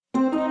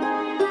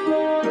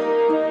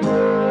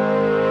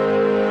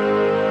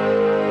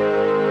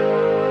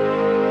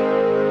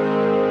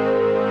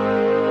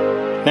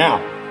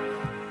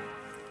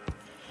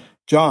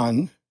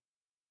John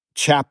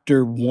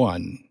chapter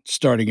 1,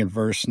 starting in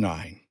verse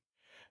 9.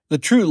 The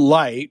true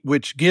light,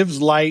 which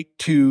gives light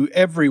to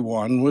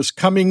everyone, was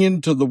coming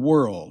into the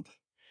world.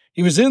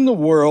 He was in the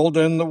world,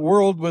 and the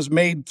world was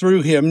made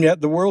through him,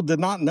 yet the world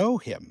did not know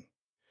him.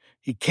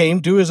 He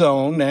came to his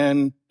own,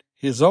 and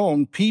his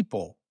own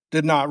people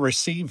did not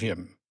receive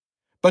him.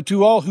 But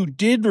to all who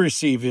did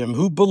receive him,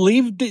 who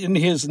believed in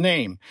his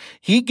name,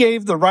 he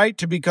gave the right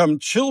to become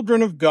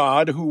children of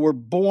God, who were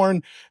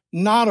born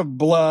not of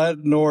blood,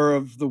 nor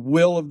of the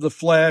will of the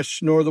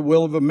flesh, nor the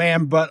will of a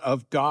man, but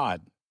of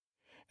God.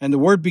 And the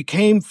Word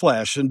became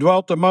flesh and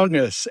dwelt among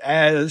us,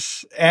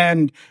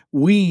 and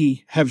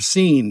we have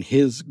seen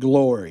his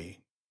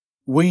glory.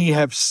 We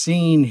have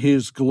seen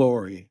his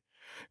glory.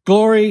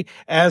 Glory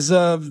as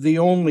of the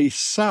only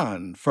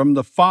Son from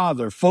the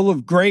Father, full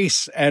of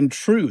grace and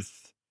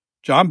truth.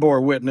 John bore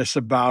witness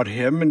about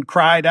him and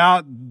cried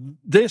out,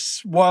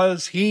 "This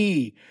was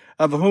he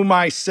of whom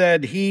I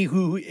said, he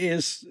who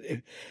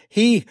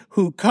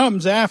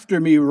comes after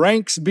me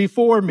ranks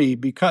before me,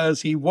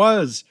 because he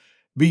was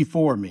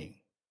before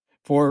me.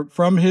 For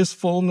from his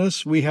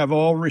fullness we have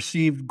all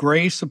received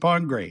grace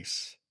upon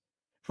grace.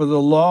 For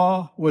the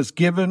law was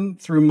given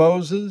through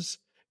Moses,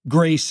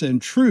 grace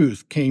and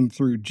truth came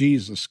through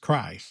Jesus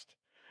Christ.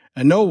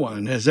 And no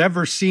one has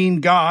ever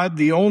seen God,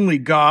 the only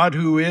God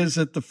who is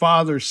at the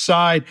Father's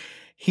side.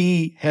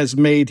 He has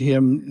made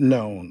him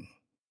known."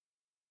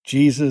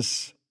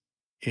 Jesus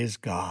is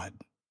God.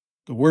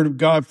 The word of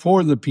God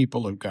for the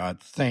people of God.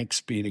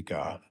 Thanks be to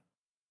God.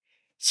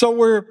 So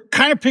we're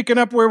kind of picking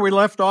up where we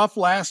left off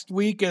last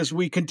week as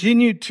we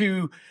continue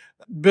to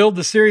build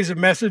the series of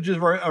messages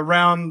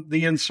around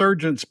the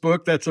Insurgence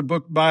book. That's a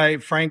book by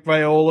Frank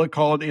Viola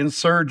called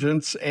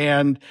Insurgence,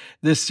 and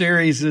this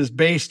series is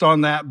based on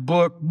that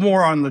book,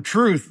 more on the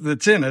truth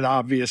that's in it,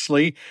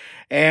 obviously.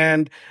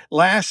 And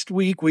last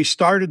week we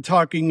started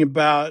talking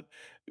about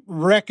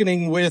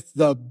reckoning with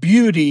the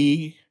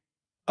beauty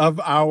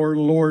of our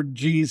Lord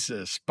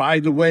Jesus.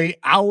 By the way,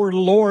 our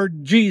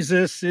Lord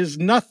Jesus is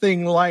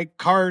nothing like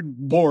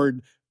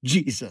cardboard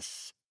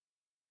Jesus.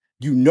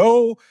 You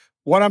know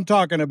what I'm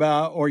talking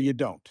about, or you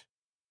don't.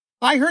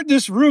 I heard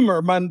this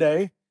rumor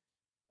Monday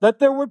that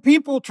there were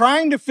people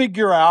trying to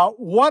figure out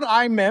what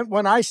I meant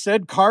when I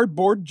said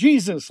cardboard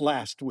Jesus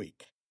last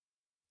week.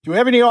 Do we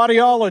have any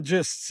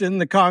audiologists in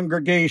the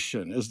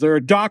congregation? Is there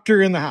a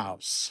doctor in the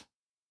house?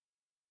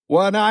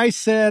 When I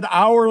said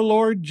our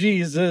Lord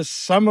Jesus,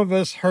 some of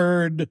us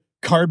heard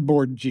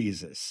cardboard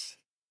Jesus.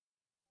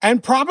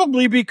 And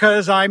probably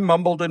because I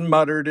mumbled and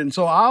muttered, and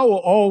so I will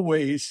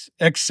always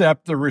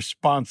accept the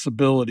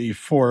responsibility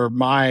for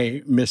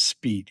my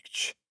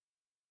misspeech.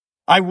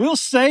 I will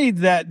say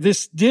that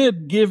this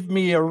did give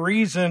me a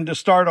reason to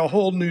start a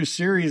whole new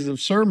series of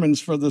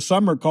sermons for the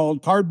summer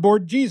called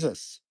Cardboard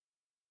Jesus,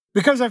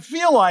 because I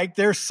feel like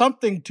there's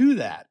something to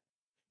that.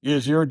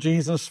 Is your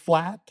Jesus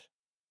flat?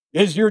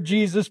 Is your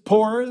Jesus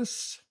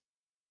porous?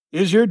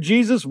 Is your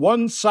Jesus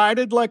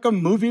one-sided like a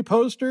movie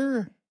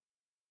poster?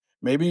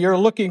 Maybe you're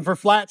looking for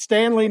flat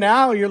Stanley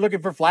now, you're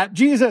looking for flat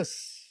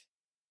Jesus.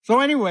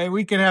 So anyway,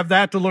 we can have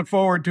that to look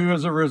forward to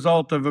as a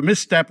result of a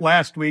misstep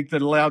last week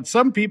that allowed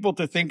some people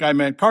to think I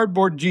meant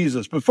cardboard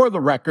Jesus. But for the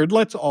record,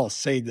 let's all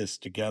say this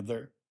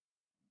together.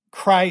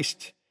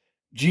 Christ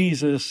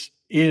Jesus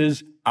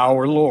is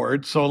our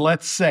Lord. So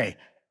let's say,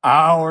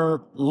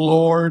 our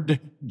Lord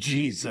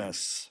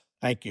Jesus.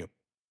 Thank you.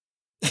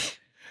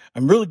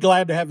 I'm really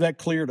glad to have that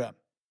cleared up.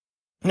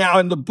 Now,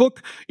 in the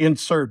book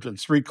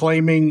Insurgence,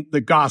 Reclaiming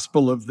the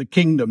Gospel of the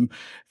Kingdom,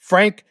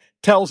 Frank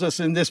tells us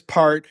in this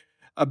part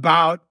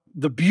about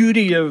the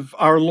beauty of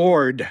our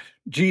Lord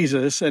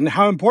Jesus and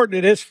how important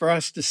it is for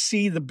us to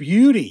see the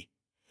beauty,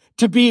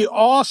 to be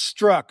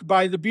awestruck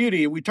by the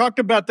beauty. We talked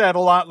about that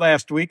a lot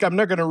last week. I'm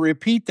not going to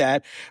repeat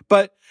that,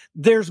 but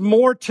there's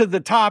more to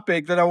the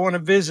topic that I want to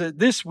visit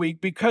this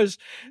week, because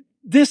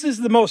this is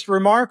the most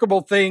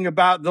remarkable thing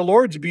about the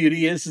Lord's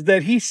beauty, is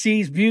that he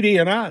sees beauty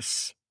in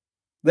us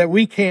that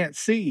we can't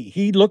see.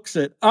 He looks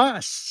at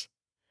us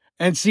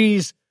and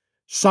sees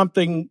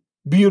something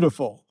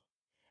beautiful.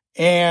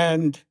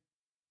 And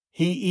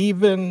he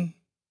even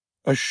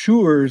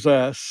assures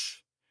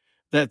us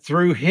that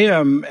through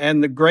him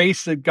and the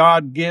grace that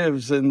God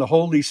gives and the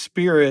Holy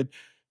Spirit,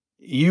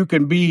 you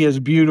can be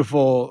as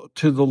beautiful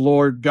to the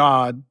Lord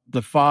God,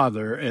 the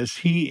Father, as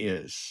he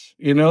is.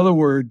 In other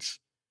words,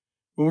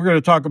 what we're going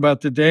to talk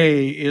about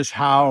today is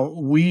how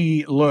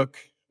we look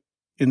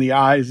in the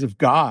eyes of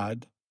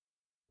God,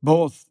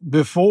 both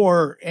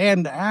before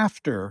and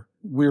after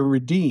we're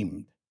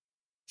redeemed.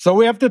 So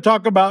we have to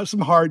talk about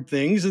some hard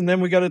things, and then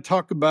we got to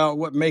talk about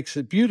what makes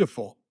it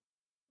beautiful.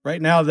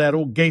 Right now, that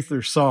old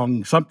Gaither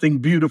song, Something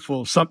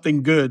Beautiful,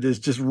 Something Good, is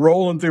just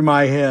rolling through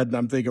my head, and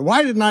I'm thinking,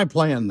 why didn't I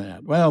plan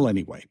that? Well,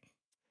 anyway,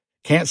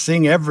 can't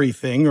sing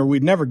everything or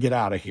we'd never get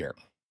out of here.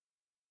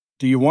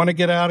 Do you want to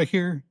get out of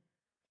here?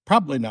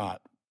 Probably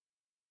not.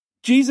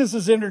 Jesus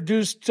has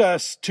introduced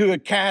us to a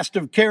cast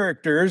of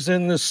characters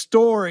in the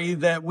story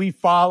that we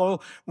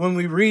follow when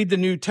we read the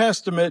New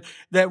Testament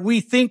that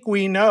we think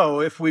we know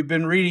if we've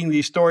been reading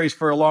these stories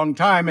for a long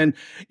time. And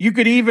you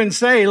could even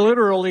say,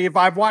 literally, if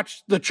I've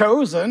watched The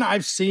Chosen,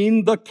 I've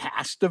seen the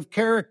cast of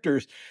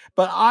characters.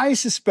 But I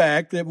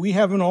suspect that we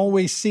haven't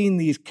always seen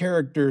these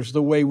characters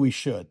the way we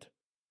should.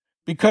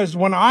 Because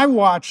when I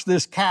watch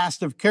this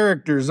cast of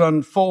characters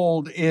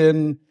unfold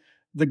in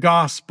the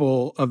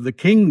gospel of the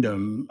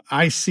kingdom,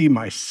 I see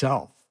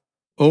myself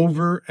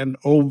over and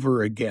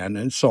over again.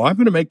 And so I'm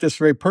going to make this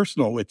very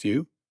personal with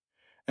you.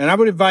 And I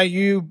would invite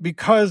you,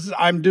 because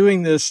I'm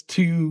doing this,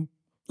 to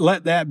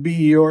let that be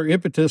your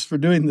impetus for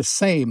doing the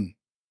same.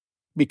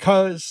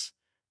 Because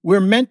we're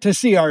meant to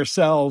see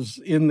ourselves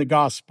in the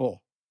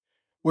gospel.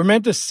 We're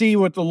meant to see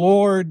what the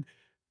Lord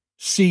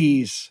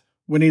sees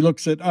when he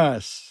looks at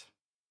us.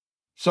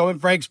 So in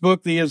Frank's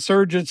book, The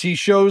Insurgence, he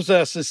shows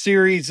us a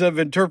series of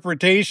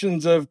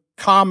interpretations of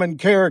common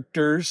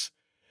characters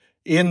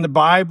in the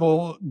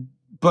Bible,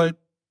 but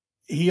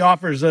he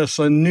offers us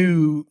a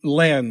new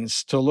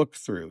lens to look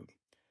through.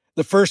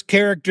 The first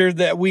character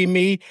that we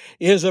meet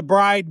is a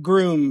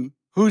bridegroom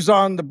who's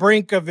on the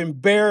brink of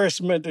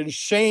embarrassment and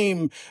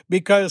shame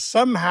because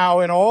somehow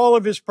in all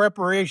of his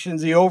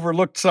preparations, he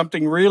overlooked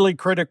something really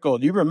critical.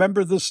 Do you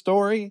remember this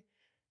story?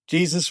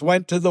 Jesus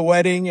went to the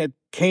wedding at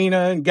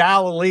Cana in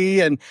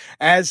Galilee, and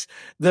as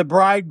the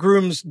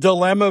bridegroom's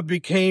dilemma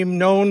became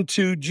known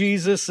to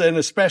Jesus and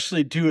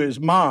especially to his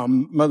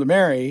mom, Mother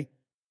Mary,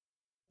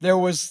 there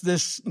was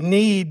this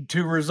need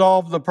to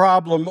resolve the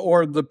problem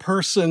or the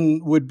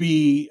person would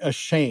be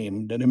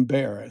ashamed and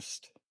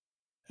embarrassed.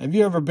 Have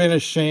you ever been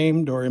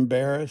ashamed or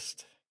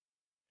embarrassed?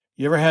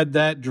 You ever had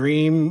that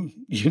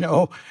dream,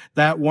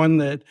 that one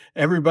that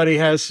everybody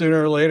has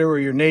sooner or later where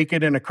you're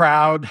naked in a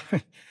crowd?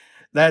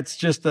 That's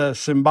just a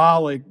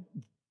symbolic,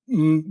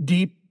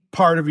 deep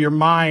part of your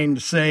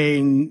mind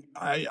saying,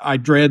 I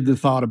dread the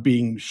thought of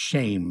being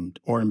shamed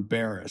or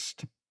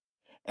embarrassed.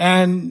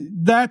 And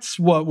that's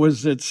what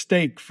was at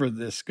stake for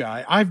this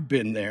guy. I've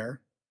been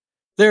there.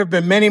 There have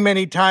been many,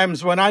 many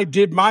times when I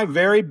did my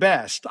very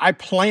best. I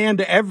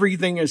planned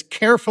everything as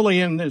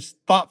carefully and as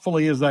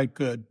thoughtfully as I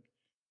could.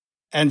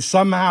 And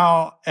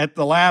somehow at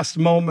the last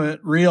moment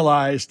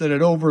realized that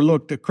it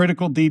overlooked a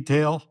critical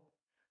detail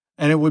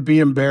and it would be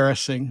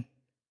embarrassing.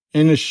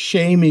 And a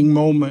shaming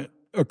moment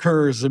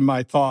occurs in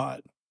my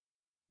thought.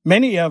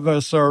 Many of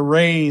us are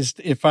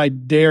raised, if I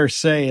dare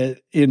say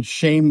it, in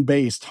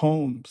shame-based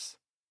homes.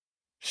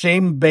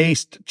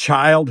 Shame-based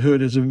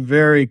childhood is a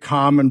very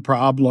common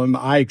problem.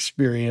 I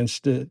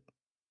experienced it.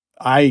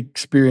 I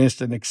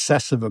experienced an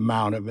excessive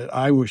amount of it.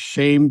 I was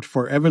shamed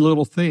for every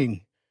little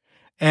thing.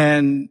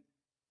 And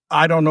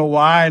I don't know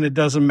why, and it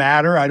doesn't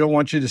matter. I don't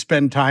want you to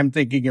spend time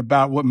thinking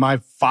about what my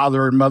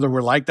father and mother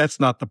were like. That's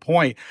not the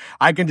point.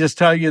 I can just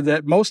tell you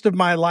that most of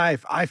my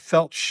life, I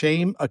felt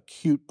shame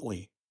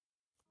acutely.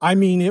 I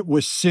mean, it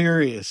was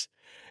serious.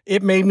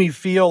 It made me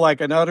feel like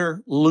an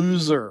utter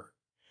loser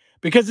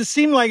because it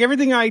seemed like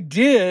everything I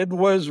did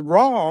was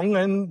wrong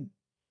and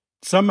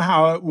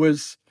somehow it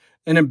was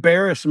an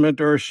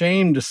embarrassment or a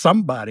shame to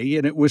somebody,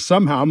 and it was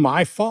somehow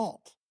my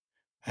fault.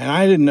 And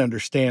I didn't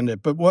understand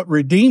it. But what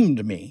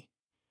redeemed me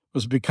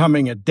was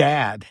becoming a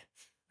dad.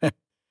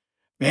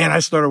 Man, I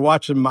started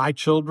watching my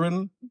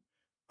children,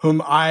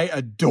 whom I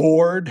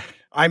adored.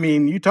 I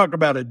mean, you talk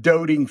about a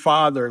doting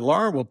father.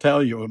 Laura will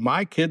tell you, when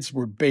my kids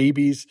were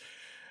babies,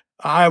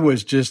 I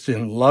was just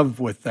in love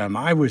with them.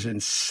 I was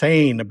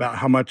insane about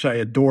how much I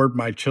adored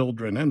my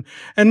children,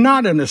 and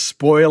not in a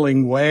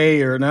spoiling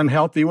way or an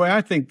unhealthy way.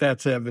 I think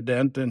that's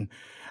evident. And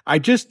I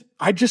just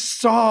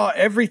saw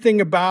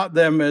everything about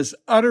them as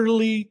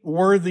utterly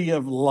worthy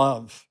of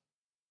love.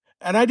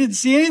 And I didn't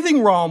see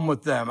anything wrong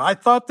with them. I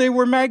thought they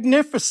were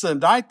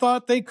magnificent. I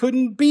thought they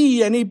couldn't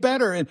be any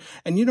better.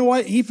 And you know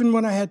what? Even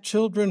when I had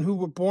children who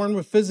were born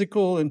with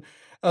physical and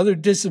other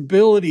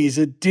disabilities,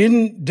 it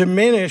didn't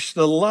diminish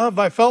the love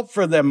I felt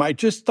for them. I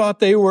just thought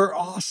they were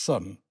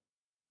awesome.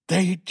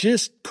 They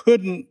just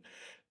couldn't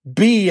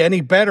be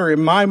any better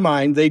in my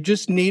mind. They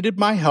just needed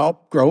my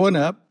help growing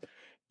up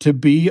to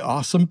be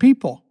awesome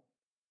people.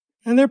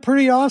 And they're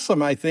pretty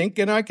awesome, I think,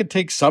 and I could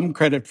take some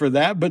credit for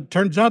that, but it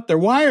turns out they're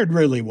wired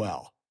really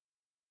well.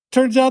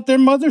 Turns out their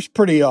mother's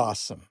pretty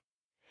awesome.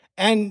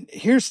 And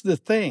here's the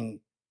thing.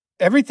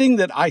 Everything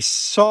that I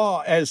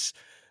saw as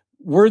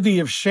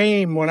worthy of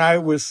shame when I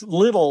was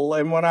little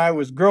and when I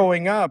was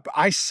growing up,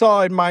 I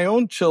saw in my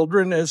own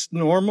children as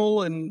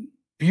normal and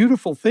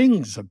beautiful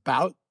things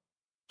about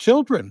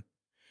children.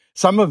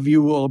 Some of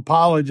you will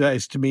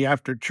apologize to me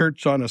after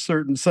church on a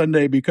certain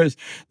Sunday because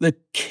the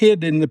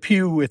kid in the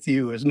pew with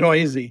you is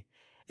noisy.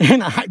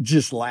 And I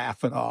just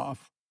laugh it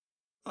off.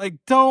 Like,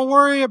 don't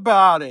worry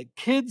about it.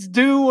 Kids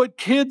do what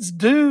kids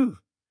do.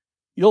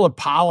 You'll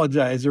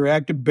apologize or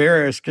act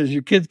embarrassed because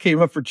your kids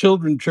came up for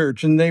children's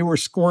church and they were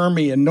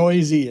squirmy and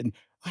noisy. And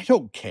I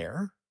don't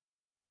care.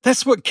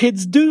 That's what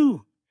kids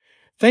do.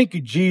 Thank you,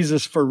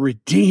 Jesus, for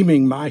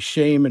redeeming my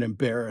shame and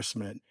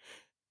embarrassment.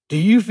 Do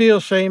you feel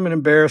shame and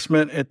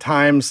embarrassment at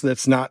times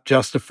that's not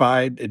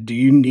justified? Do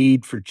you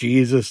need for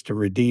Jesus to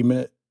redeem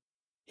it?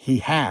 He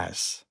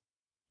has,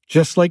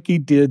 just like he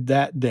did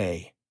that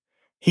day.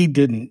 He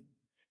didn't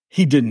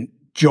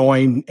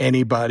join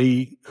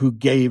anybody who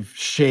gave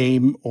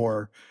shame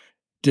or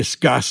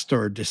disgust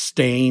or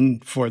disdain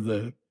for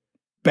the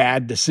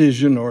bad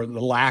decision or the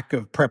lack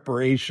of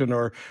preparation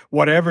or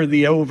whatever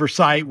the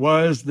oversight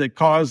was that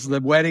caused the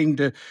wedding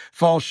to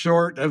fall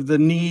short of the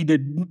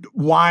needed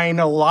wine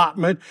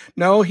allotment.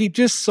 No, he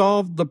just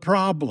solved the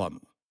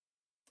problem.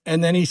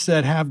 And then he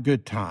said, have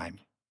good time.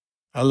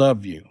 I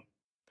love you.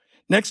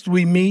 Next,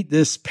 we meet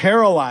this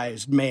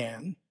paralyzed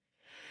man.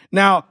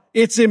 Now,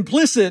 it's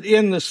implicit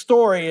in the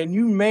story, and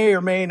you may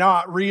or may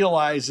not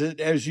realize it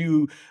as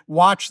you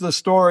watch the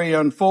story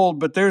unfold,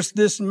 but there's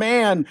this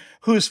man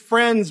whose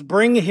friends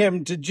bring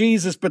him to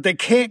Jesus, but they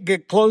can't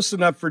get close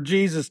enough for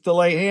Jesus to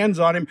lay hands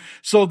on him.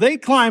 So they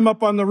climb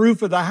up on the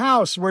roof of the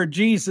house where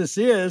Jesus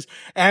is,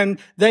 and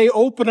they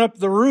open up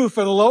the roof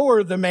and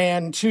lower the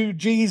man to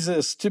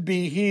Jesus to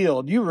be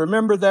healed. You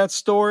remember that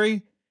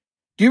story?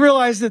 Do you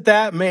realize that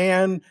that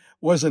man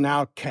was an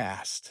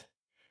outcast?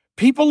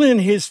 People in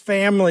his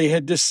family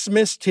had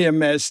dismissed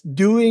him as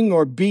doing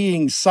or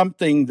being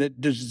something that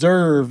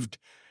deserved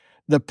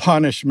the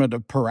punishment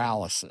of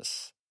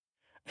paralysis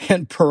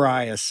and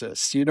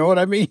pariasis. You know what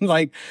I mean?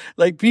 Like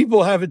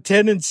people have a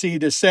tendency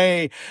to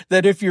say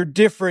that if you're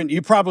different,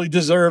 you probably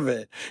deserve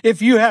it.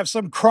 If you have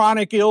some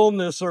chronic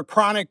illness or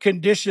chronic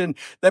condition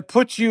that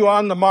puts you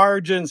on the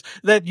margins,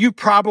 that you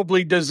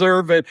probably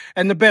deserve it.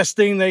 And the best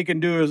thing they can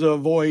do is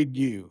avoid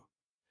you.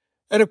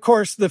 And of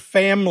course, the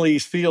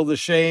families feel the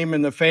shame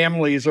and the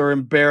families are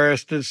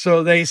embarrassed. And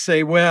so they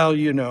say, well,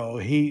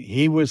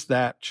 he was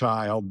that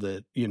child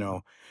that,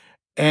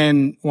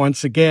 And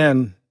once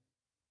again,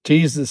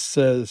 Jesus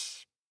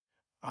says,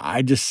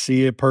 I just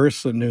see a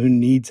person who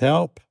needs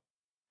help.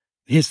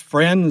 His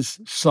friends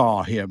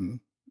saw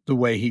him the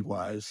way he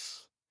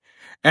was.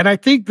 And I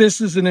think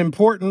this is an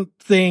important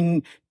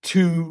thing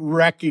to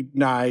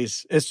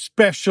recognize,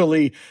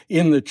 especially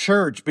in the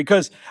church,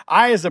 because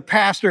I, as a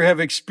pastor, have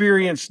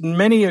experienced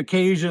many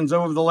occasions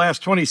over the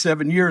last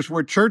 27 years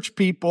where church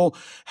people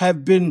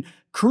have been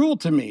cruel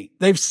to me.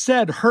 They've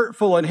said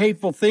hurtful and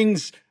hateful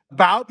things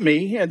about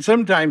me and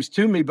sometimes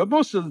to me, but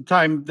most of the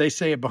time they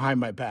say it behind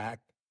my back.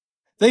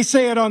 They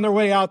say it on their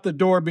way out the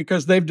door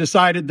because they've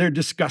decided they're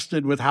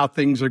disgusted with how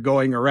things are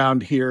going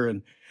around here,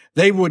 and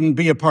they wouldn't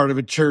be a part of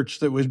a church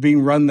that was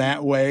being run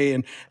that way.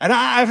 And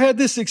I've had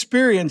this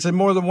experience in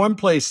more than one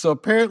place. So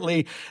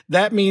apparently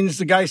that means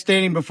the guy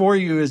standing before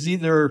you is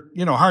either,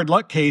 hard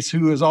luck case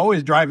who is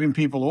always driving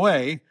people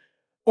away,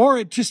 or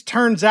it just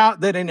turns out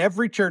that in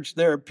every church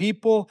there are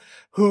people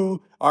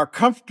who are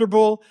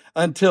comfortable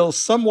until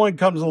someone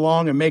comes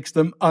along and makes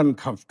them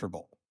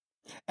uncomfortable.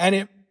 And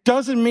it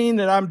doesn't mean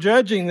that I'm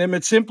judging them.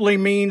 It simply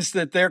means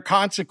that their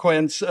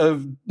consequence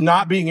of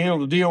not being able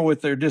to deal with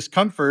their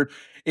discomfort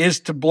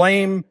is to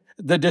blame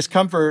the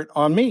discomfort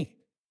on me.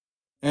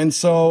 And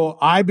so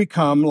I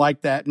become like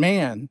that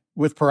man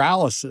with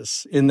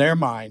paralysis in their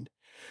mind.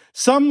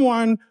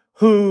 Someone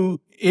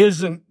who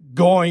isn't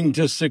going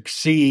to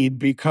succeed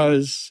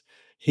because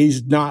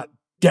he's not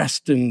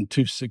destined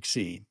to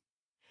succeed.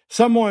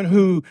 Someone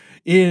who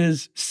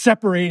is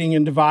separating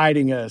and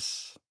dividing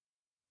us.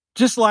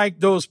 Just like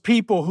those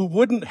people who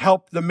wouldn't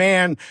help the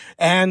man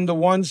and the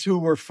ones who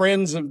were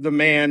friends of the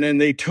man,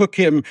 and they took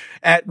him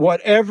at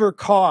whatever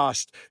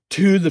cost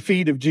to the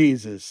feet of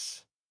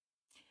Jesus.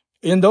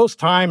 In those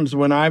times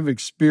when I've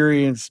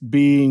experienced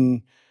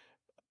being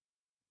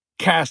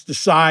cast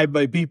aside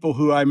by people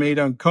who I made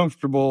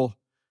uncomfortable,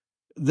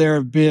 there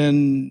have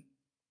been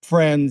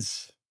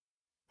friends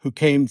who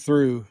came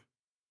through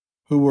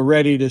who were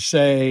ready to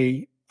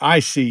say, I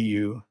see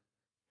you.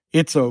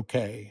 It's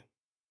okay.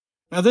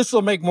 Now, this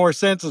will make more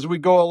sense as we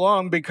go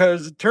along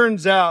because it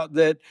turns out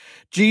that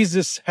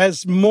Jesus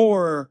has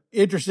more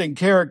interesting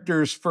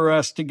characters for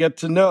us to get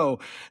to know.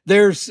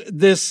 There's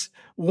this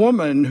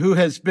woman who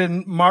has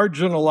been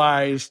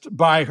marginalized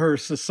by her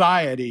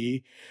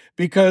society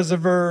because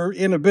of her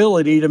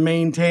inability to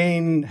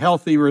maintain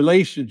healthy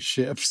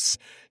relationships.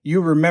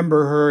 You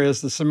remember her as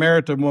the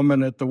Samaritan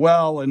woman at the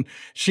well, and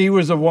she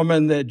was a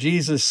woman that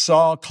Jesus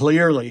saw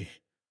clearly,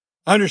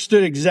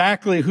 understood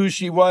exactly who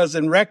she was,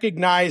 and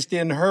recognized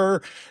in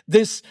her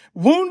this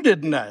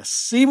woundedness.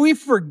 See, we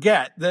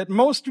forget that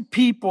most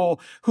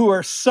people who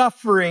are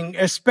suffering,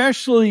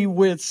 especially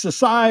with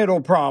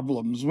societal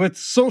problems, with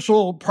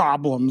social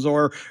problems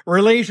or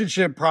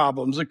relationship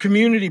problems or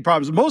community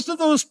problems, most of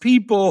those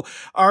people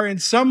are in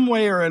some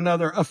way or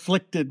another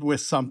afflicted with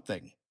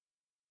something.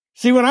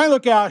 See, when I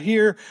look out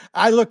here,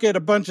 I look at a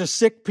bunch of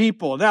sick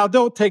people. Now,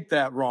 don't take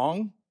that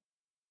wrong.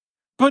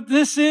 But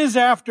this is,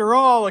 after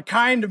all, a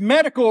kind of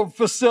medical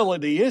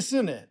facility,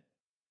 isn't it?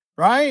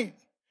 Right?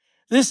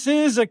 This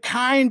is a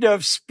kind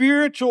of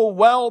spiritual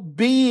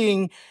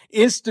well-being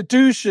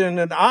institution,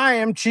 and I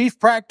am chief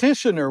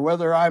practitioner,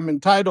 whether I'm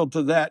entitled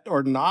to that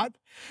or not.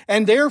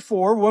 And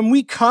therefore, when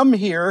we come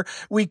here,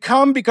 we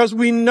come because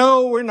we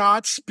know we're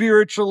not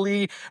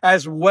spiritually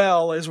as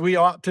well as we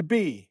ought to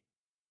be.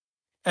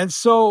 And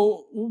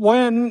so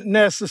when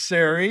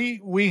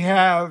necessary, we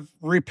have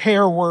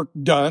repair work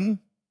done.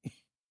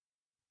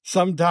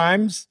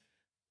 Sometimes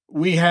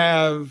we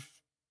have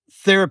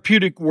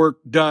therapeutic work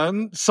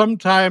done.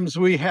 Sometimes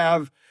we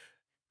have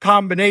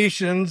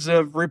combinations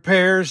of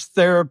repairs,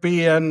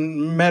 therapy,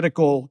 and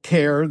medical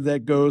care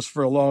that goes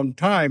for a long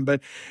time.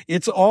 But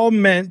it's all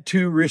meant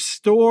to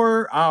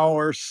restore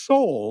our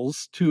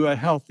souls to a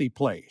healthy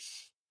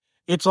place.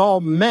 It's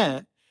all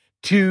meant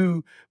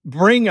to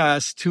bring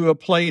us to a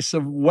place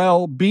of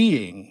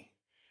well-being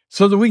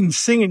so that we can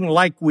sing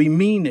like we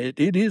mean it.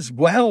 It is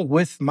well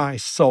with my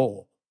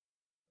soul.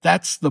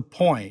 That's the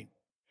point.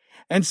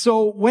 And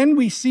so when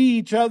we see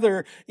each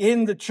other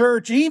in the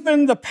church,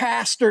 even the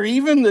pastor,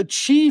 even the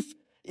chief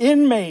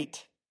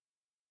inmate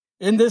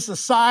in this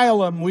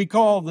asylum we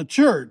call the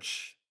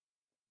church,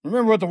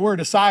 remember what the word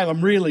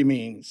asylum really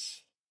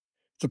means.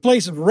 It's a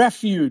place of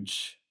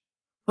refuge,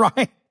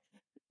 right?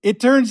 It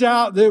turns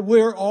out that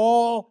we're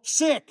all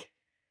sick.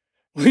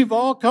 We've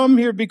all come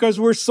here because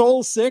we're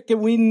soul sick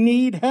and we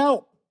need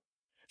help.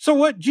 So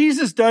what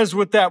Jesus does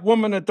with that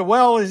woman at the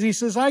well is he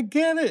says, I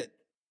get it.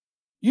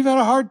 You've had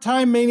a hard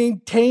time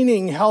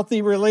maintaining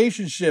healthy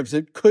relationships.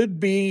 It could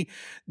be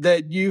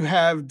that you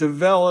have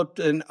developed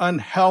an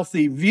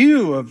unhealthy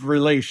view of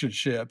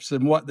relationships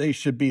and what they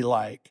should be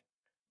like.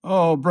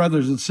 Oh,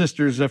 brothers and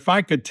sisters, if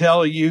I could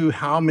tell you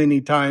how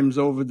many times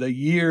over the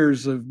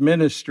years of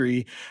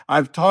ministry,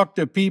 I've talked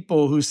to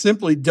people who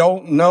simply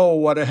don't know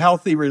what a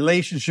healthy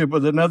relationship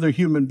with another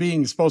human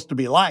being is supposed to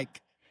be like.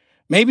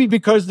 Maybe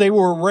because they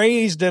were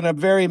raised in a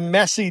very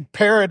messy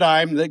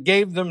paradigm that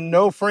gave them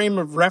no frame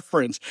of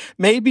reference.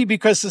 Maybe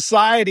because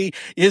society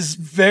is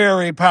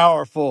very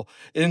powerful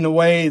in the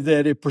way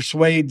that it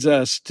persuades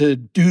us to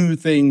do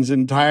things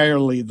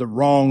entirely the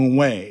wrong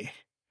way.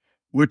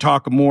 We'll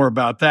talk more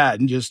about that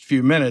in just a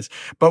few minutes.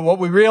 But what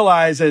we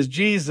realize, as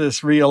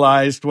Jesus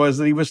realized, was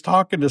that he was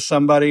talking to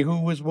somebody who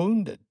was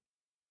wounded,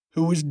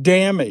 who was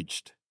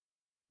damaged,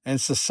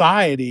 and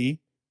society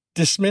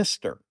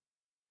dismissed her.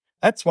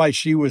 That's why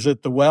she was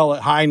at the well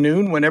at high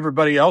noon when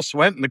everybody else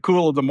went in the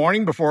cool of the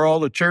morning before all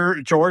the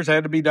chores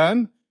had to be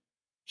done.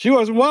 She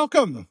wasn't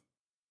welcome.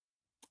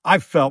 I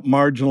felt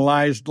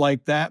marginalized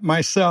like that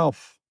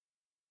myself.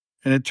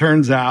 And it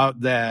turns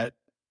out that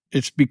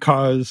it's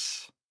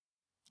because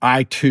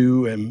I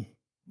too am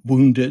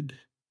wounded,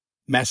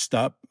 messed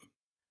up,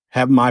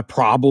 have my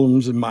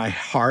problems in my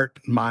heart,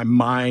 my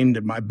mind,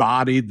 and my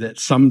body that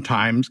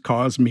sometimes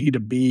cause me to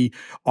be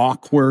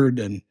awkward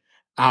and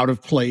out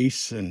of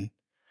place, and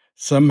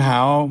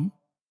somehow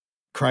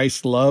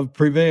Christ's love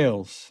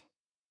prevails.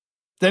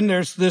 Then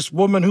there's this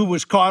woman who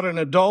was caught in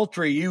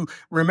adultery. You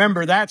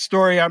remember that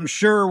story, I'm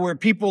sure, where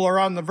people are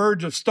on the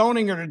verge of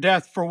stoning her to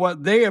death for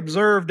what they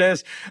observed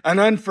as an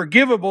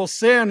unforgivable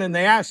sin. And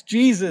they asked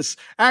Jesus.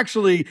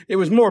 Actually, it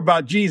was more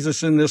about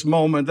Jesus in this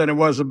moment than it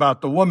was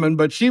about the woman,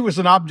 but she was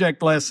an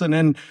object lesson.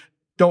 And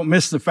don't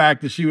miss the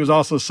fact that she was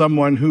also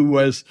someone who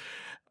was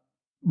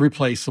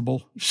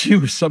replaceable. She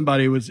was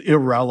somebody who was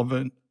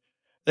irrelevant.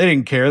 They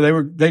didn't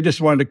care. They just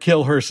wanted to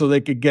kill her so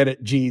they could get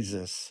at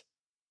Jesus.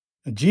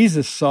 And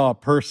Jesus saw a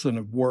person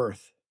of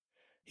worth.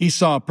 He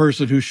saw a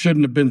person who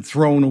shouldn't have been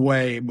thrown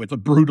away with a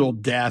brutal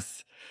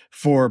death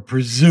for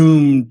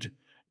presumed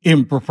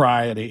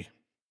impropriety.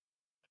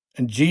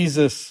 And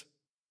Jesus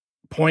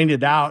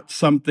pointed out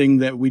something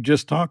that we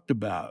just talked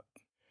about.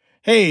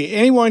 Hey,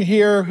 anyone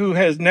here who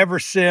has never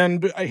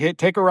sinned,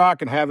 take a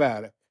rock and have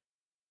at it.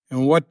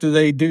 And what do?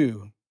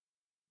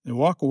 They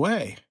walk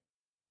away.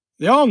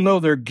 They all know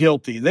they're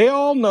guilty. They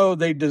all know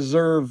they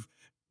deserve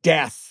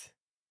death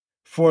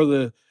for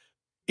the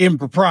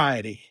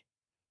impropriety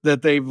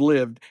that they've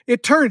lived.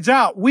 It turns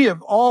out we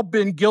have all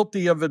been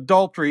guilty of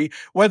adultery,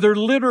 whether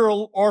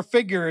literal or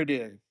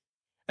figurative.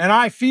 And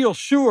I feel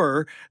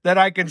sure that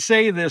I can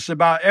say this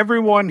about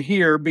everyone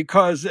here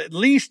because, at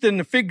least in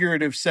the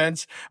figurative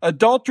sense,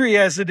 adultery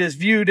as it is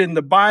viewed in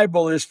the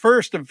Bible is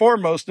first and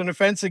foremost an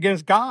offense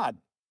against God.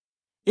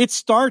 It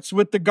starts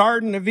with the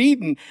Garden of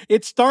Eden.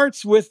 It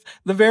starts with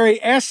the very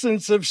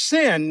essence of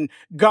sin.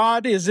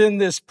 God is in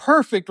this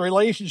perfect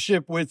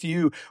relationship with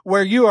you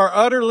where you are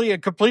utterly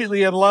and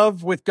completely in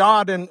love with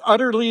God and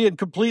utterly and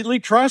completely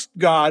trust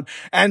God.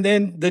 And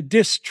then the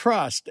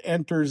distrust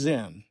enters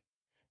in.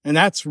 And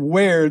that's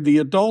where the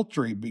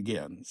adultery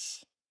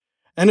begins.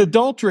 And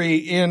adultery,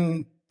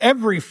 in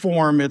every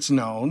form it's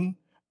known,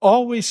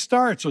 always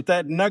starts with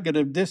that nugget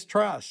of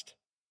distrust.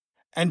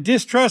 And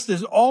distrust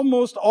is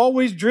almost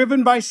always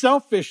driven by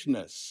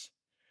selfishness.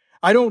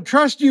 I don't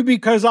trust you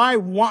because I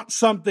want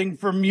something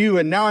from you,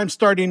 and now I'm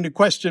starting to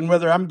question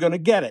whether I'm going to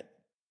get it.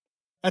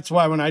 That's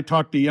why when I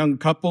talk to young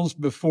couples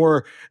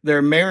before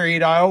they're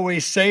married, I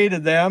always say to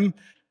them,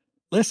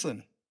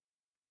 listen,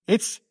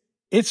 it's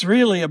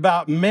really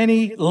about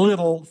many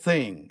little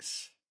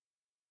things.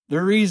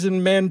 The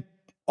reason men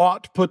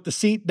ought to put the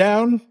seat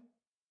down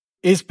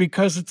is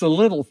because it's a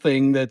little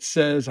thing that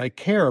says, I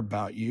care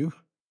about you.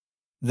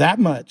 That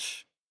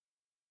much,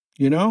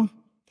 you know?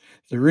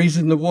 The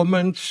reason the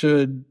woman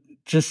should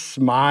just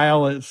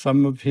smile at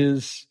some of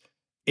his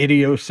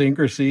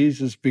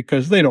idiosyncrasies is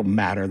because they don't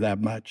matter that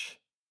much.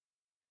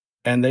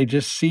 And they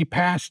just see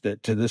past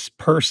it to this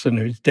person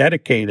who's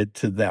dedicated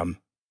to them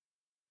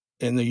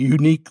in the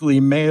uniquely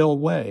male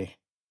way.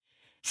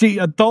 See,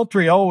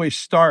 adultery always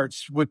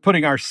starts with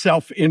putting our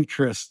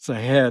self-interests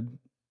ahead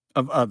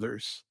of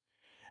others.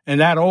 And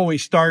that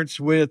always starts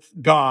with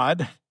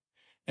God.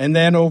 And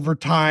then over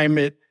time,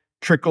 it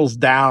trickles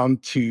down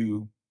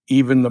to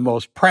even the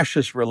most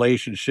precious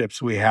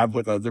relationships we have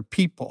with other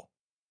people.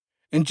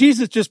 And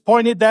Jesus just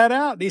pointed that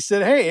out. He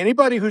said, hey,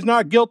 anybody who's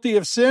not guilty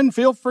of sin,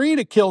 feel free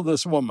to kill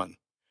this woman.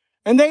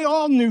 And they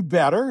all knew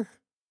better.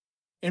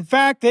 In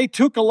fact, they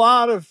took a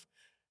lot of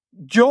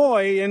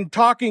joy in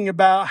talking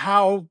about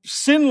how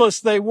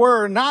sinless they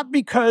were, not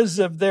because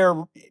of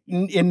their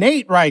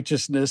innate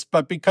righteousness,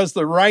 but because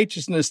the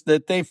righteousness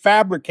that they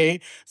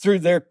fabricate through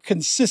their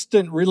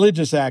consistent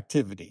religious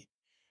activity.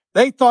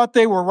 They thought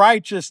they were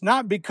righteous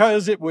not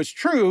because it was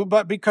true,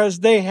 but because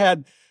they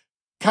had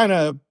kind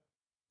of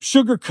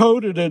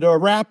sugar-coated it or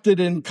wrapped it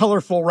in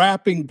colorful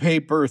wrapping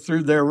paper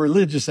through their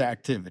religious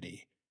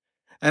activity.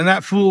 And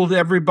that fooled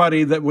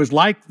everybody that was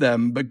like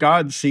them, but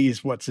God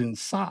sees what's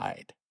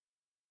inside.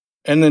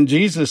 And then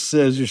Jesus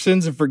says, your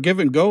sins are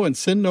forgiven, go and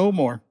sin no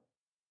more.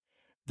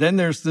 Then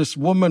there's this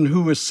woman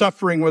who is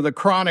suffering with a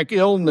chronic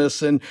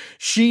illness, and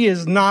she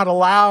is not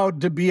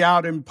allowed to be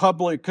out in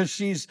public because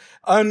she's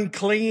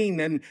unclean,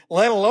 and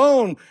let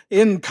alone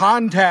in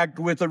contact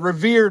with a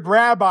revered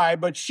rabbi.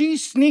 But she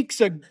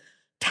sneaks a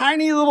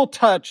tiny little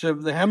touch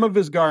of the hem of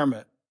his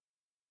garment,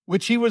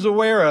 which he was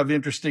aware of,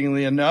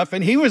 interestingly enough.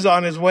 And he was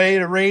on his way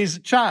to raise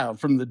a child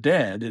from the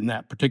dead in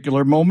that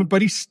particular moment,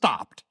 but he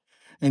stopped.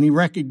 And he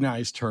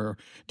recognized her.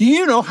 Do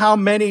you know how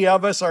many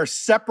of us are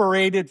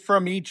separated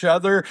from each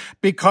other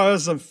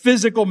because of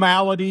physical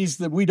maladies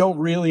that we don't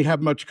really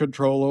have much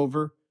control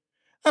over?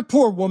 That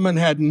poor woman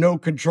had no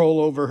control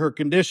over her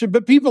condition,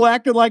 but people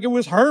acted like it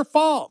was her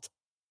fault.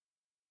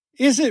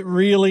 Is it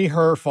really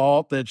her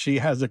fault that she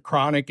has a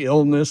chronic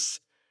illness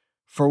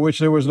for which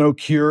there was no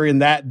cure in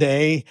that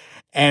day,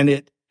 and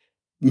it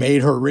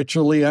made her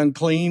ritually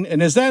unclean?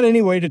 And is that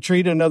any way to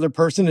treat another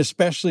person,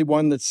 especially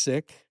one that's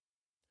sick?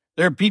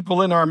 There are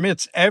people in our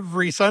midst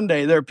every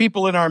Sunday. There are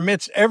people in our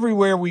midst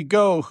everywhere we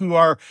go who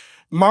are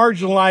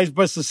marginalized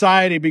by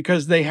society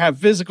because they have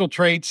physical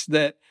traits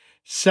that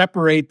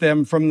separate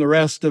them from the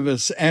rest of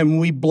us, and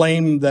we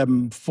blame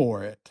them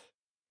for it.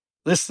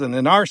 Listen,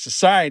 in our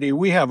society,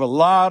 we have a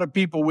lot of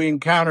people we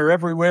encounter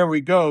everywhere we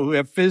go who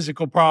have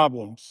physical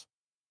problems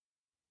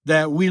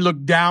that we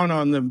look down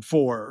on them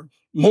for.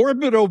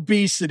 Morbid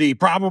obesity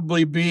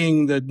probably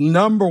being the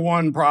number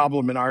one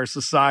problem in our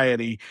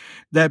society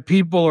that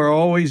people are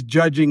always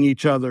judging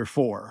each other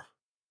for.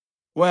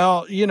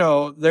 Well,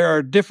 there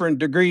are different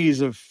degrees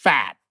of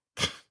fat,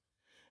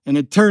 and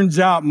it turns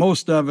out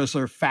most of us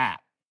are fat.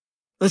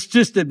 Let's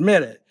just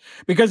admit it.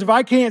 Because if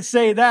I can't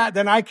say that,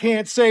 then I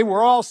can't say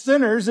we're all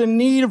sinners in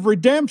need of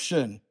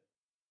redemption,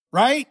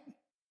 right?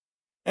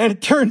 And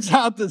it turns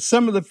out that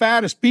some of the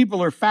fattest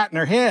people are fat in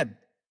their head.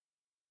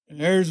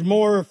 There's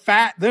more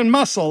fat than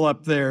muscle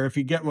up there, if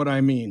you get what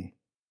I mean.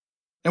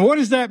 And what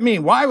does that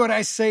mean? Why would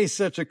I say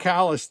such a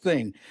callous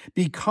thing?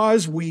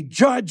 Because we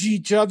judge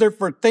each other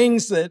for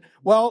things that,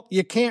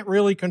 you can't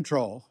really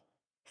control.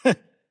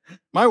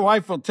 My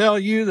wife will tell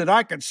you that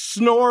I could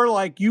snore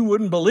like you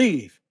wouldn't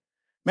believe.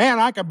 Man,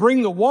 I could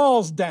bring the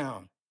walls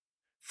down.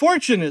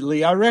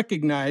 Fortunately, I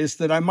recognize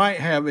that I might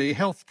have a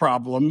health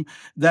problem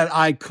that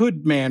I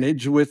could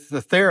manage with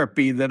the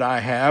therapy that I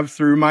have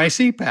through my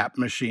CPAP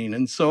machine.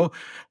 And so,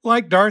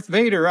 like Darth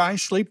Vader, I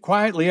sleep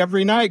quietly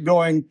every night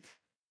going,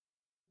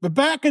 but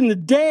back in the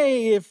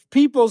day, if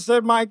people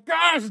said, my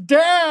gosh,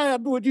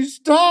 Dad, would you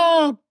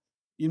stop?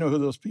 You know who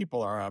those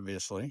people are,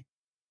 obviously.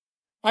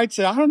 I'd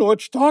say, I don't know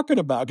what you're talking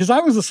about, because I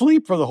was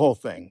asleep for the whole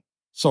thing,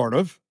 sort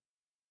of.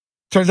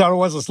 Turns out I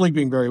wasn't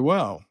sleeping very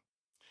well.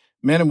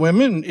 Men and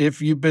women, if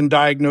you've been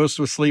diagnosed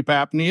with sleep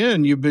apnea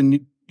and you've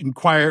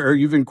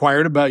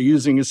inquired about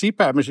using a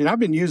CPAP machine, I've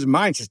been using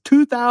mine since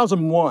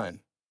 2001.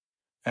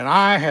 And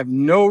I have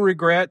no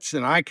regrets,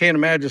 and I can't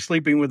imagine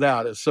sleeping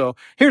without it. So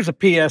here's a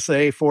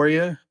PSA for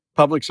you,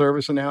 public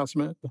service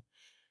announcement.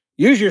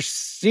 Use your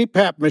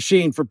CPAP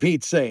machine for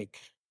Pete's sake.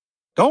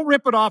 Don't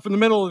rip it off in the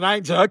middle of the night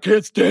and say, I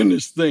can't stand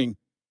this thing.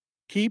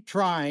 Keep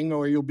trying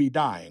or you'll be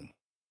dying.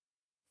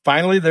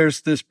 Finally,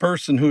 there's this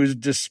person who is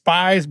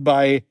despised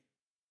by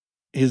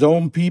his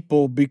own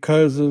people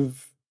because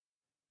of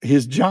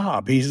his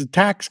job. He's a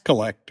tax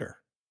collector.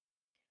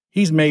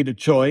 He's made a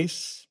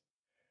choice.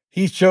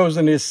 He's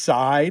chosen his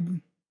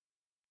side.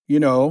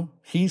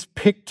 He's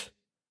picked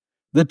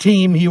the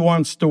team he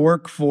wants to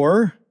work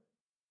for,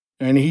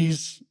 and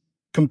he's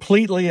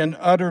completely and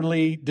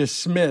utterly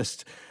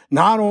dismissed,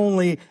 not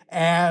only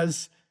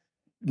as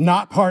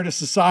not part of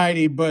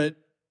society, but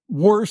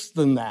worse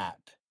than that.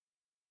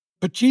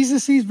 But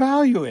Jesus sees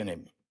value in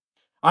him.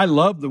 I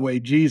love the way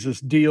Jesus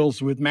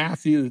deals with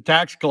Matthew, the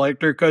tax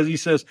collector, because he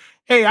says,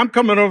 hey, I'm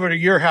coming over to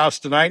your house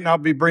tonight, and I'll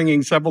be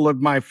bringing several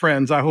of my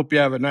friends. I hope you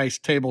have a nice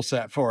table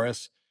set for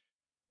us.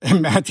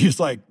 And Matthew's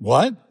like,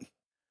 what?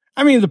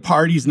 I mean, the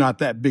party's not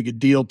that big a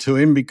deal to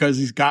him because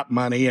he's got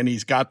money and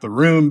he's got the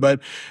room,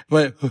 but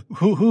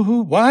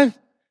who, what?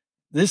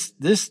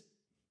 This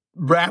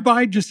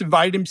rabbi just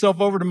invited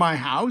himself over to my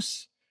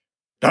house?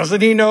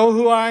 Doesn't he know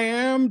who I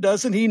am?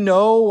 Doesn't he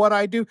know what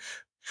I do?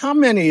 How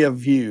many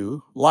of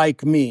you,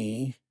 like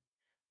me,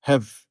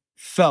 have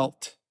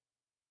felt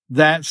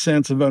that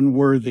sense of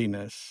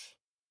unworthiness?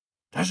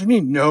 Doesn't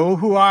he know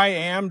who I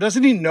am?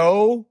 Doesn't he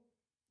know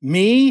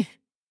me?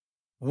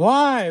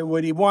 Why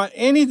would he want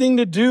anything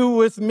to do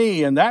with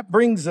me? And that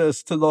brings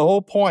us to the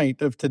whole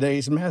point of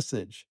today's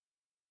message.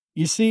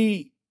 You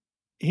see,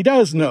 he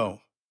does know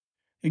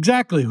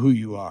exactly who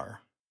you are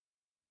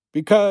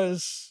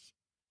because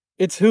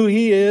it's who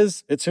he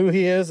is. It's who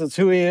he is. It's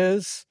who he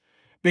is.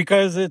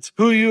 Because it's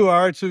who you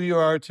are. It's who you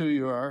are. It's who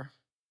you are.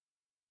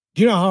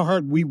 Do you know how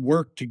hard we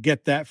work to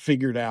get that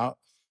figured out?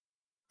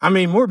 I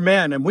mean, we're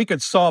men and we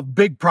could solve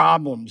big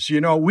problems. You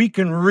know, we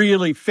can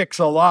really fix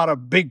a lot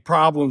of big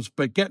problems,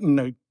 but getting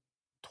the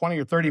 20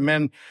 or 30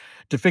 men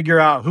to figure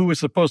out who was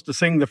supposed to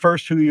sing the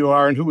first who you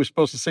are and who was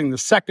supposed to sing the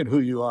second who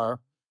you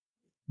are,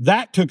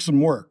 that took some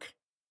work.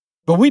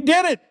 But we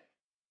did it.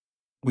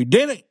 We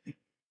did it.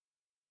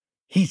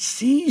 He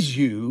sees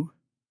you,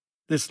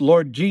 this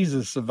Lord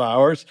Jesus of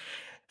ours,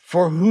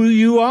 for who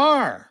you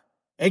are,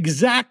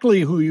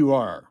 exactly who you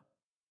are.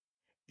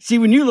 See,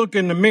 when you look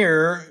in the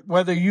mirror,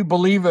 whether you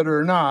believe it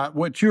or not,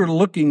 what you're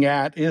looking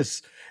at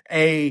is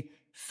a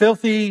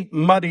filthy,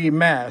 muddy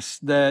mess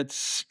that's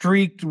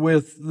streaked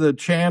with the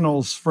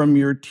channels from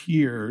your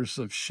tears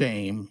of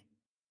shame.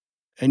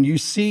 And you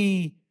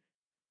see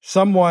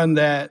someone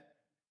that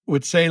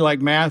would say,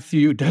 like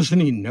Matthew, doesn't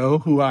he know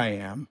who I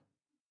am?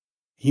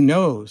 He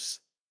knows,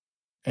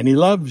 and he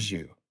loves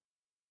you.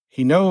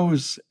 He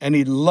knows, and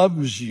he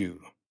loves you.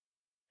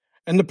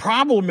 And the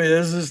problem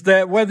is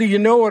that whether you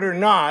know it or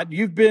not,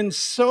 you've been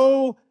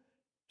so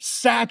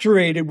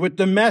saturated with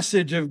the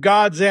message of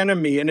God's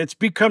enemy, and it's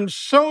become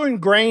so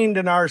ingrained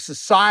in our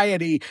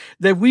society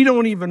that we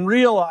don't even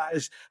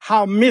realize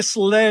how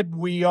misled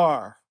we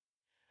are.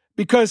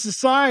 Because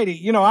society,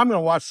 you know, I'm going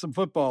to watch some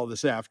football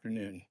this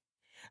afternoon,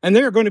 and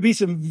there are going to be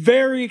some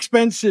very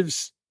expensive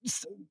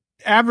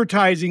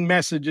advertising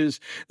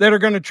messages that are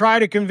going to try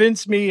to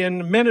convince me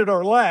in a minute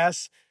or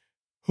less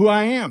who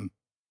I am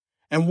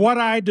and what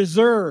I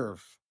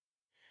deserve.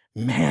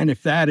 Man,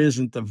 if that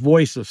isn't the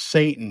voice of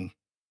Satan.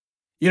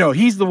 You know,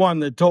 he's the one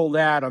that told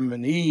Adam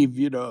and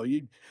Eve,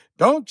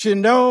 don't you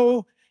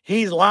know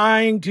he's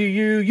lying to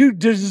you? You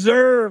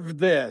deserve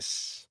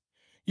this.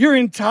 You're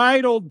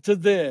entitled to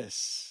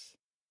this.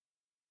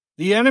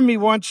 The enemy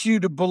wants you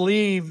to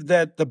believe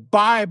that the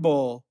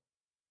Bible,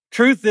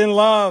 truth and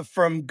love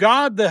from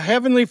God, the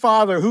Heavenly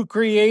Father who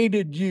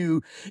created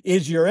you,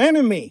 is your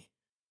enemy.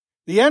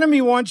 The enemy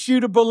wants you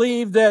to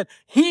believe that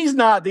he's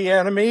not the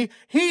enemy.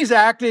 He's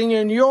acting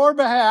in your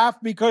behalf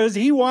because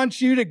he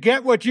wants you to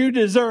get what you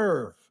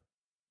deserve.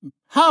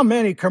 How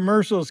many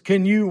commercials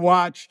can you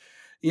watch?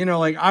 You know,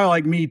 like I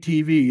like Me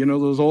TV, you know,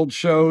 those old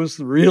shows,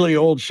 really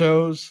old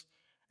shows,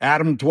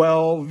 Adam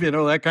 12, you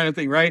know, that kind of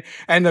thing, right?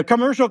 And the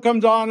commercial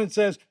comes on and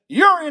says,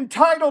 you're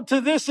entitled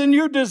to this and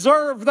you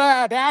deserve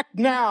that. Act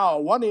now.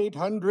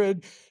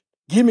 1-800,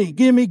 gimme,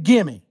 gimme,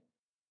 gimme.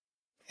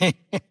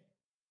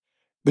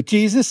 But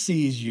Jesus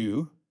sees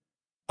you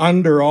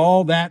under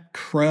all that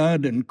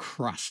crud and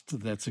crust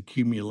that's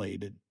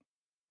accumulated,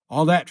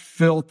 all that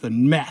filth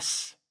and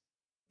mess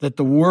that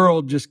the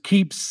world just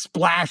keeps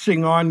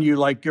splashing on you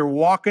like you're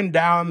walking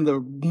down the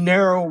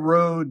narrow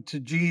road to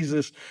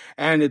Jesus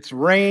and it's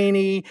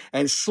rainy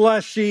and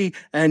slushy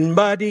and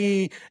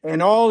muddy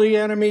and all the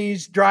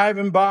enemies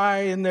driving by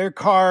in their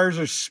cars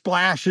are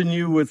splashing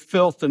you with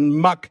filth and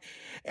muck,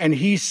 and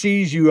he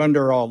sees you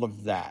under all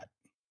of that.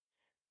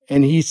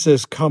 And he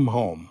says, come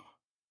home.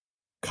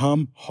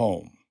 Come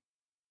home.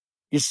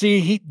 You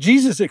see,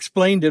 Jesus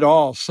explained it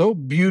all so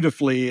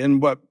beautifully in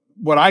what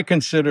I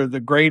consider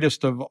the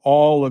greatest of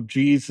all of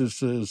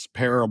Jesus's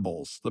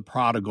parables, the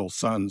prodigal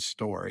son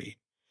story.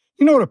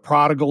 You know what a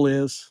prodigal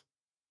is?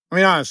 I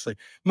mean, honestly,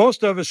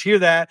 most of us hear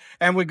that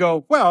and we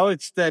go, well,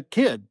 it's that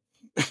kid.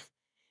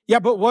 Yeah,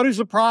 but what is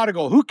a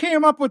prodigal? Who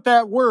came up with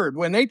that word?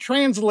 When they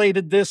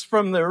translated this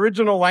from the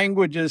original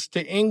languages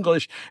to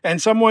English and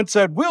someone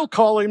said, we'll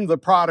call him the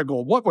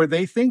prodigal, what were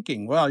they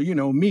thinking? Well, you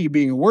know, me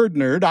being a word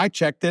nerd, I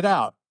checked it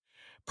out.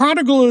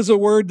 Prodigal is a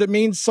word that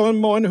means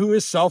someone who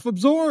is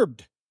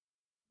self-absorbed.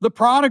 The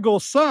prodigal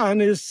son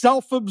is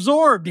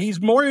self-absorbed.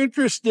 He's more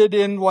interested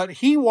in what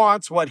he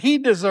wants, what he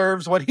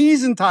deserves, what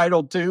he's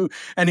entitled to,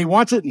 and he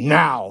wants it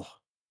now.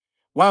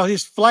 While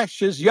his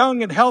flesh is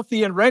young and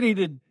healthy and ready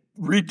to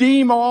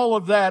redeem all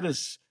of that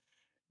as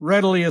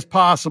readily as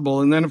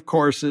possible. And then, of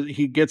course,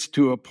 he gets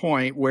to a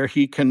point where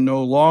he can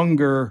no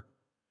longer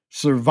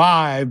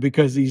survive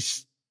because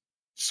he's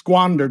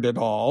squandered it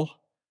all.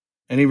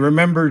 And he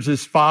remembers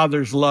his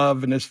father's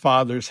love and his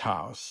father's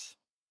house.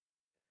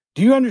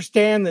 Do you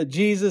understand that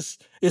Jesus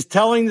is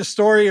telling the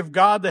story of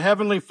God, the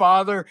Heavenly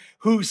Father,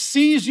 who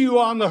sees you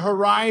on the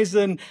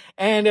horizon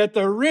and at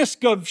the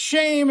risk of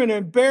shame and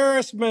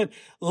embarrassment,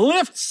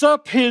 lifts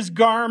up his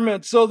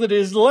garment so that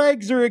his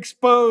legs are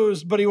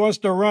exposed, but he wants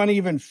to run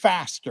even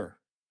faster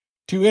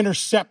to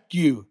intercept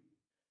you?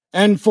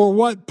 And for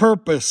what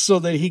purpose? So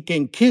that he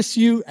can kiss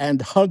you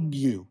and hug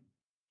you.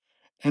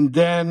 And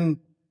then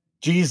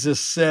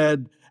Jesus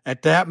said,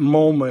 at that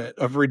moment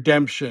of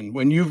redemption,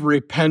 when you've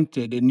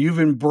repented and you've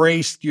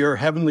embraced your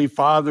Heavenly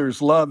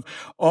Father's love,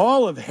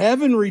 all of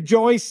heaven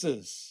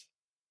rejoices.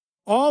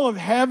 All of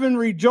heaven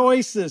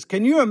rejoices.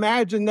 Can you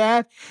imagine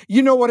that?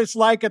 You know what it's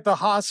like at the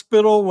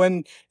hospital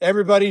when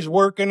everybody's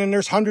working and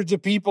there's hundreds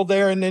of people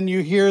there, and then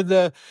you hear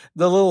the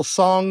little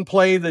song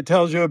play that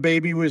tells you a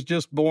baby was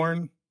just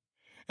born.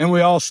 And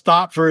we all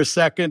stop for a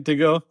second to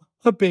go,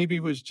 a baby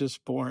was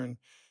just born.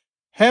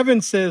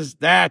 Heaven says,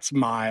 that's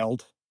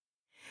mild.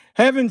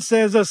 Heaven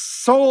says a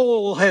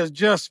soul has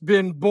just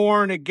been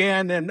born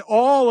again, and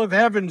all of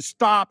heaven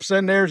stops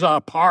and there's a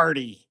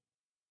party.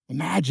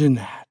 Imagine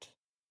that.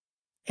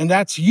 And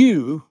that's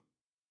you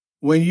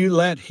when you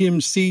let him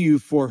see you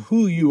for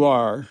who you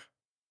are,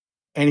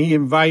 and he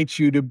invites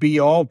you to be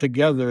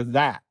altogether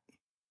that.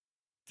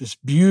 This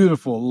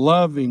beautiful,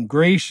 loving,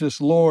 gracious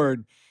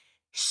Lord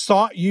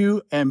sought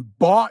you and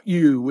bought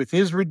you with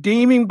his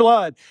redeeming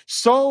blood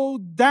so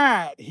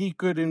that he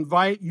could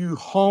invite you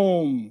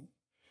home,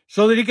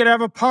 so that he could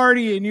have a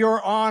party in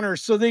your honor,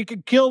 so that he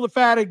could kill the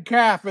fatted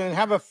calf and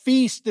have a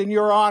feast in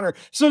your honor,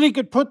 so that he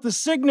could put the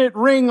signet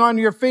ring on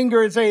your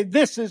finger and say,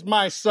 this is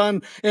my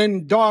son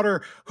and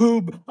daughter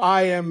whom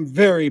I am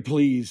very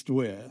pleased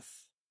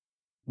with.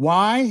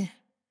 Why?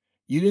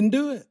 You didn't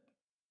do it.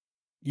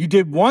 You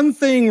did one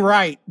thing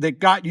right that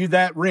got you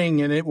that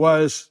ring, and it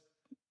was,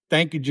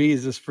 thank you,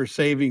 Jesus, for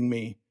saving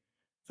me.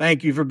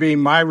 Thank you for being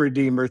my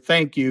Redeemer.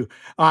 Thank you.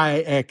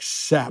 I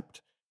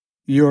accept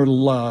your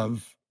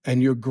love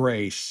and your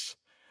grace.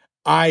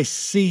 I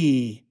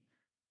see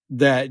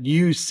that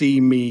you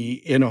see me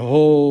in a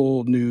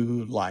whole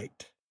new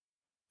light.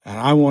 And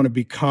I want to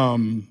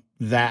become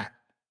that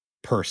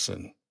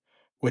person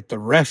with the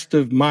rest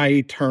of my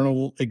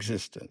eternal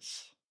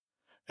existence.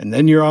 And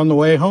then you're on the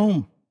way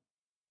home.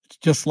 It's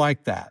just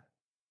like that.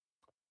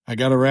 I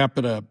got to wrap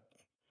it up.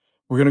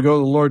 We're going to go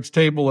to the Lord's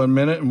table in a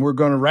minute, and we're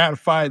going to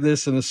ratify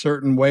this in a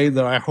certain way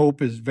that I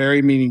hope is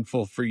very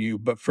meaningful for you.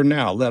 But for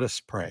now, let us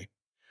pray.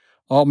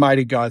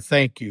 Almighty God,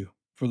 thank you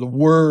for the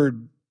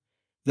word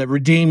that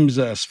redeems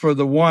us, for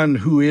the one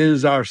who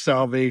is our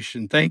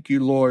salvation. Thank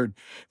you, Lord,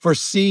 for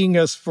seeing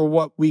us for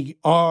what we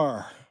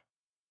are.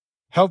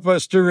 Help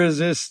us to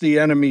resist the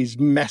enemy's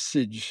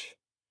message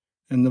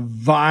and the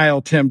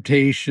vile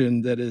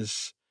temptation that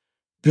is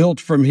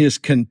built from his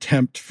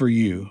contempt for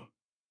you.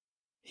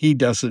 He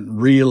doesn't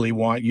really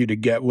want you to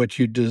get what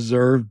you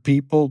deserve,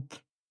 people.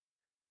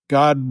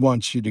 God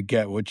wants you to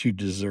get what you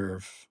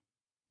deserve.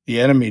 The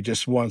enemy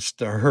just wants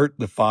to hurt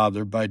the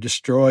Father by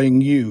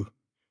destroying you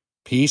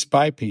piece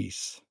by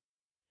piece.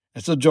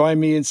 And so join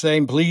me in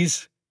saying,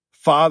 please,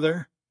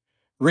 Father,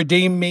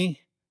 redeem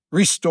me,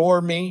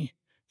 restore me,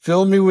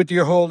 fill me with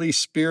your Holy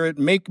Spirit,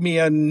 make me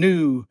a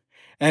new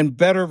and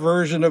better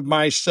version of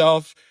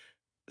myself,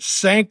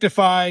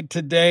 sanctified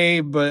today,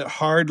 but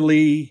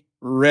hardly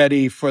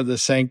ready for the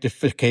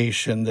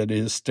sanctification that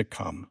is to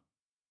come.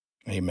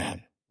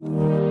 Amen.